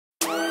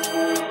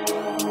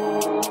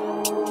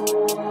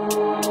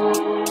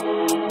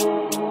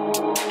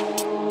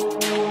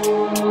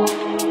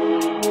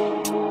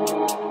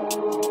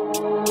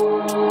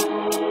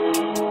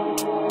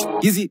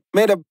Yizzy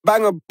made a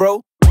banger,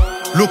 bro.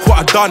 Look what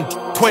I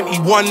done,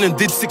 21 and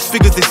did 6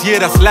 figures this year,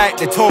 that's like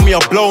they told me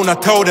I'm blown, I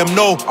told them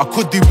no, I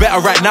could do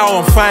better, right now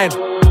I'm fine.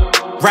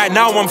 Right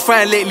now I'm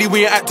fine, lately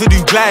we ain't had to do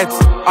glides.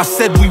 I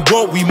said we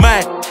won't, we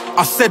might.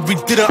 I said we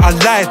didn't, I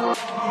lied.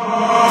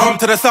 Come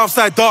to the south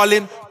side,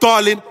 darling,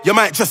 darling, you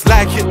might just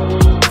like it.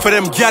 For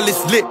them gal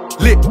it's lit,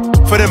 lit,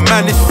 for them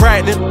man it's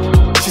frightening.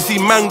 She see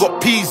man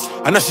got peas,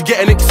 and now she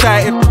getting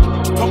excited.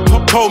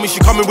 Told me she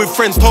coming with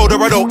friends, told her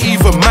I don't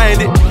even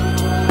mind it.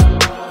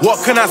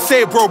 What can I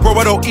say, bro,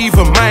 I don't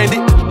even mind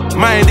it,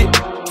 mind it.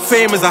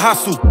 Fame is a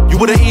hassle, you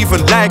wouldn't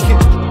even like it.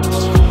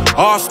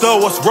 Asked her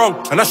what's wrong,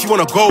 and now she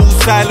wanna go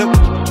silent.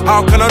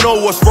 How can I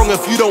know what's wrong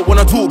if you don't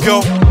wanna talk,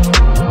 girl?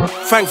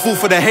 Thankful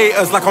for the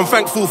haters, like I'm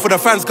thankful for the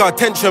fans, cause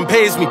attention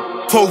pays me.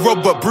 Told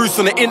Robert Bruce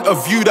on the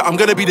interview that I'm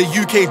gonna be the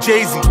UK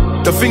Jay-Z.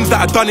 The things that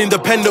I done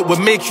independent would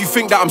make you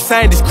think that I'm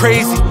signed is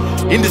crazy.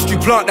 Industry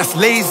plant that's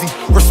lazy,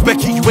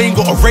 respect it, you ain't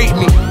gotta rate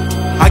me.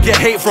 I get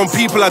hate from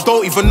people I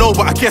don't even know,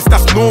 but I guess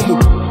that's normal.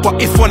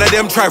 But if one of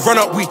them try run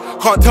up, we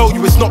can't tell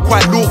you it's not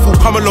quite lawful.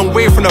 Come a long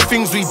way from the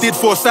things we did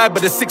for a side,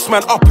 but the 6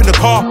 man up in the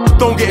car.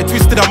 Don't get it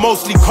twisted, I'm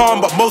mostly calm,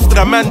 but most of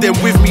the man them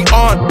with me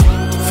aren't.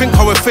 Think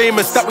how we're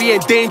famous, that we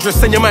ain't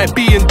dangerous, and you might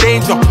be in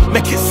danger.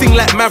 Make it sing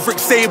like Maverick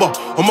Sabre,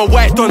 or my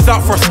white don's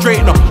out for a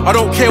straightener. I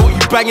don't care what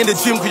you bang in the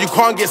gym, cause you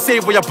can't get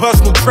saved by your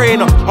personal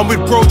trainer. I'm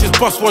with bro, just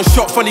bust one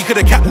shot, funny cause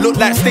the cat look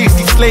like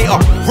Stacey Slater.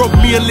 Rob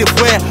me and live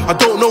where, I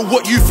don't know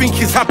what you think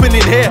is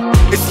happening here.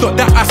 It's not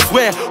that, I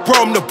swear,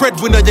 bro, I'm the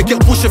breadwinner, you get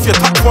pushed if you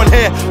touch one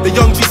hair. The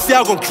young GC,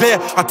 I gone clear,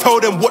 I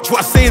told them watch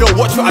what I say, don't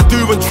watch what I do,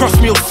 and trust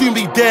me, I'll soon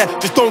be there.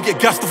 Just don't get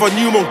gassed if I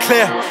knew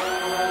Montclair.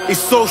 It's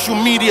social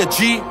media,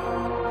 G.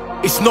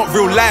 It's not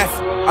real life.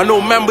 I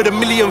know man with 1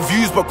 million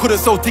views but couldn't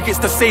sell tickets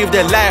to save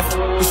their life.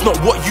 It's not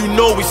what you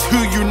know, it's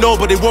who you know,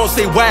 but they won't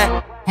say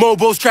why.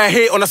 Mobos try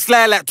hate on a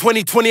slide like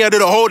 2020 I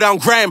did a hold down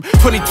grime.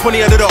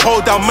 2020 I did a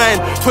hold down mine.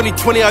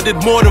 2020 I did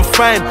more than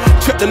fine.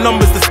 Check the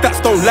numbers, the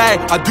stats don't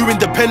lie. I do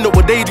independent,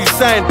 what they do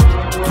sign.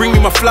 Bring me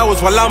my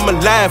flowers while I'm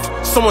alive.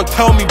 Someone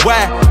tell me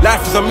why.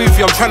 Life is a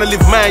movie, I'm trying to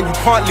live mine. You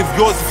can't live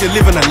yours if you're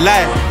living a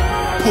lie.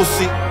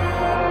 Pussy.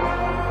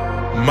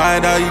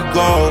 Mind how you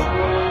go.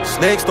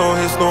 Snakes don't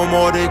hiss no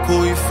more, they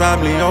call you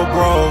family, oh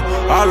bro.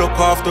 I look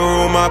after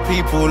all my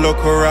people,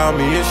 look around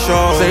me, it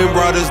shows. Same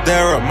brothers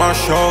there at my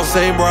show,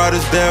 same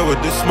brothers there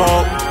with the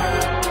smoke.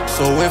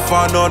 So if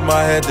I nod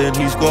my head, then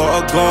he's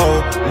gotta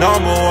go. No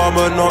more,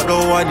 I'm not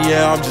the one,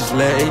 yeah, I'm just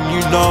letting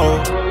you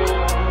know.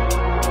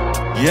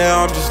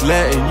 Yeah, I'm just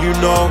letting you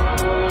know.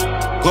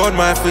 God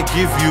might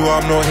forgive you,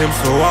 I'm not him,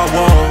 so I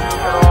won't.